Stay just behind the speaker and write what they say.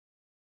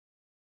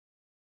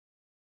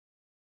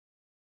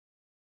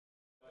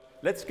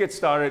let's get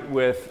started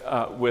with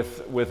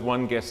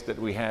one guest that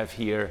we have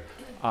here.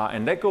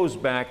 And that goes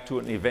back to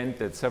an event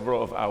that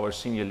several of our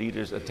senior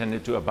leaders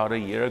attended to about a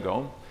year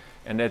ago.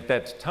 And at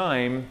that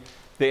time,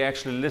 they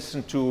actually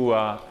listened to,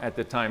 at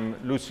the time,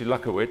 Lucy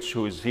Luckovich,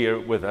 who is here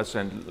with us.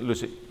 And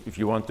Lucy, if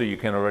you want to, you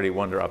can already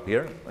wander up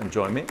here and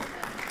join me.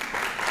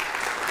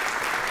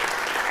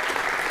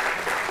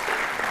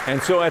 And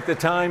so at the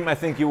time, I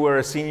think you were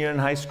a senior in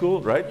high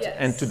school, right? Yes.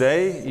 And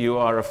today, you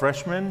are a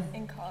freshman?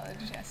 In college,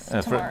 yes.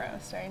 Tomorrow,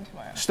 starting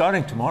tomorrow.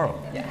 Starting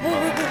tomorrow? Yeah.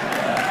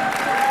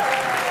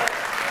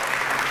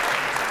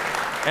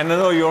 And I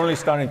know you're only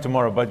starting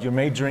tomorrow, but you're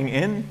majoring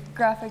in?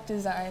 Graphic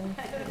design.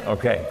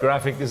 Okay,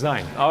 graphic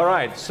design. All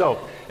right,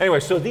 so anyway,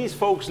 so these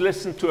folks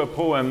listened to a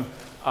poem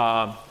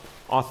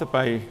authored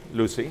by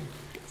Lucy.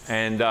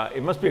 And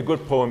it must be a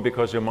good poem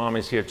because your mom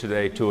is here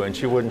today too, and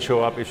she wouldn't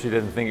show up if she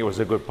didn't think it was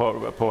a good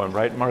poem,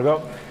 right,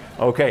 Margot?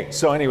 Okay,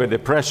 so anyway, the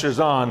pressure's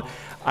on.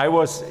 I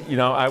was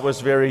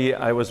very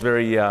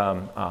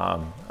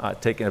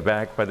taken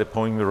aback by the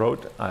poem you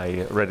wrote.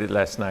 I read it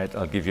last night.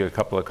 I'll give you a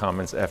couple of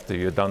comments after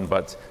you're done,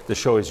 but the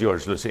show is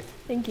yours, Lucy.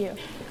 Thank you.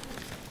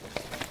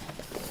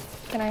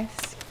 Can I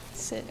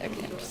sit? Okay,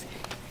 I'm just kidding.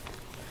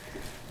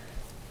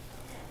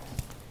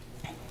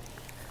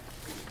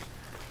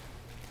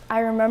 I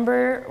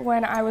remember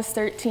when I was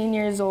 13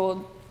 years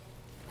old,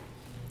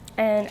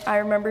 and I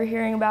remember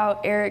hearing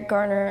about Eric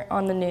Garner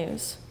on the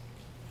news.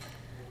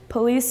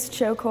 Police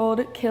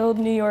chokehold killed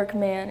New York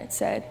man, it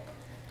said.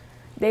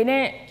 They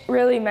didn't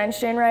really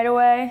mention right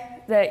away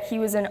that he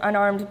was an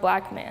unarmed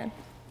black man.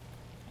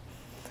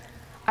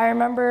 I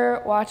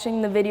remember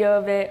watching the video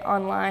of it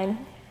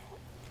online.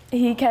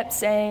 He kept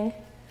saying,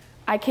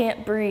 "I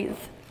can't breathe."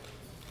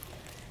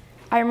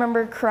 I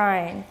remember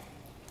crying.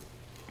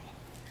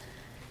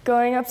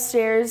 Going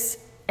upstairs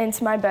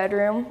into my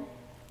bedroom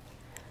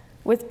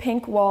with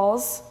pink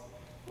walls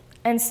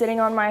and sitting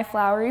on my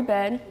flowery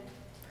bed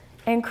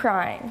and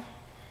crying.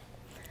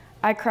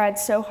 I cried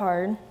so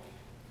hard.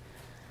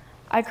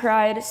 I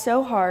cried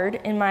so hard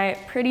in my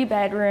pretty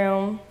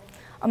bedroom,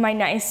 on my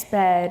nice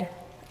bed,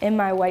 in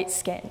my white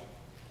skin.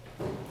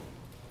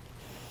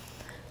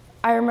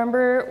 I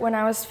remember when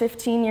I was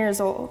 15 years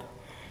old,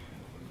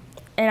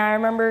 and I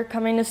remember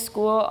coming to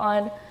school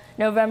on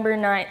November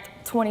 9th,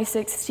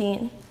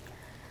 2016.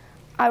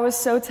 I was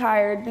so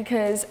tired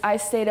because I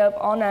stayed up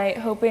all night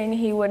hoping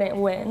he wouldn't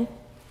win.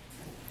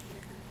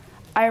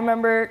 I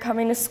remember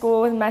coming to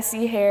school with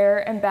messy hair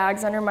and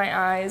bags under my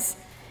eyes,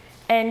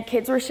 and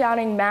kids were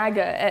shouting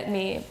MAGA at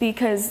me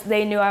because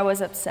they knew I was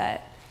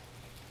upset.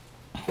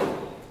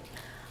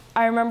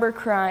 I remember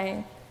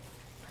crying.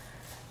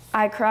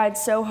 I cried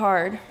so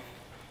hard.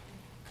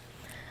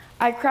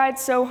 I cried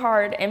so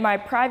hard in my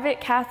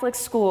private Catholic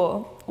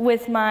school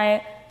with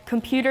my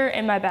computer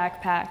in my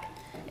backpack,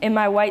 in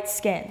my white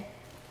skin.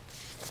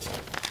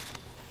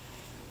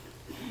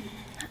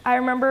 I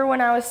remember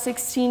when I was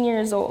 16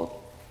 years old.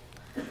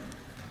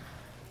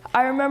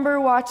 I remember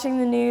watching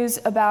the news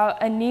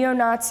about a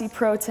neo-Nazi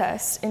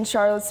protest in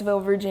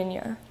Charlottesville,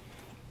 Virginia.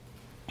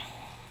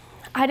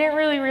 I didn't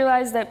really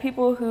realize that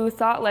people who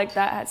thought like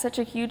that had such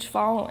a huge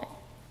following.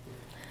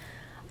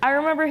 I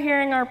remember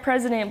hearing our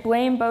president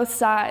blame both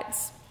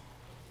sides.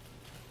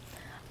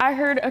 I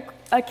heard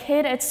a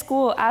kid at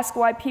school ask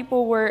why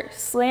people were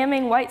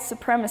slamming white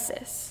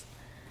supremacists.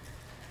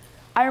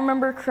 I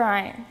remember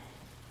crying.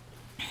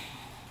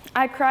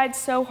 I cried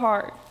so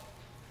hard.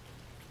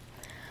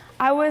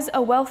 I was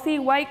a wealthy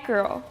white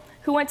girl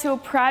who went to a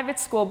private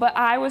school, but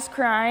I was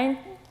crying.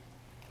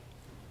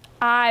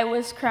 I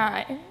was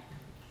crying.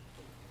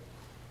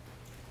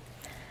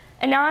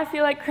 And now I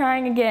feel like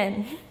crying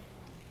again.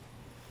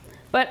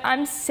 But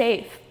I'm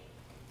safe.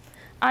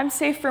 I'm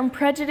safe from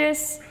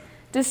prejudice,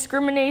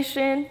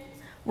 discrimination,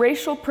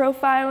 racial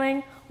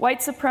profiling, white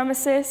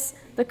supremacists,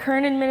 the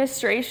current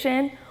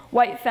administration,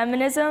 white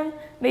feminism,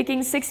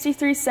 making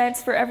 63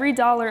 cents for every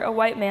dollar a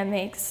white man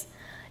makes,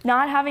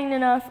 not having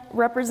enough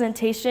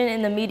representation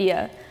in the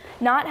media,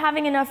 not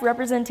having enough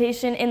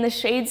representation in the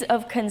shades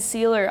of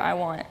concealer I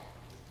want,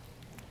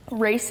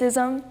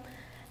 racism,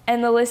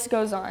 and the list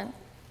goes on.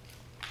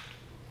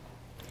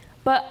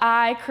 But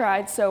I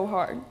cried so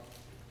hard.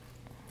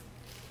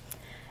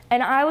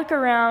 And I look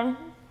around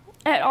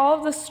at all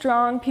of the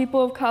strong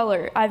people of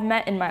color I've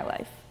met in my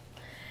life,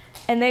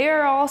 and they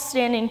are all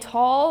standing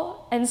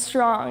tall and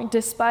strong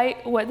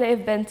despite what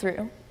they've been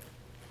through.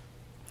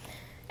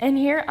 And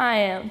here I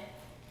am,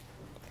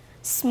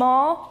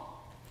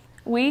 small,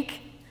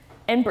 weak,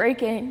 and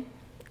breaking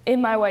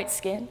in my white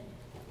skin.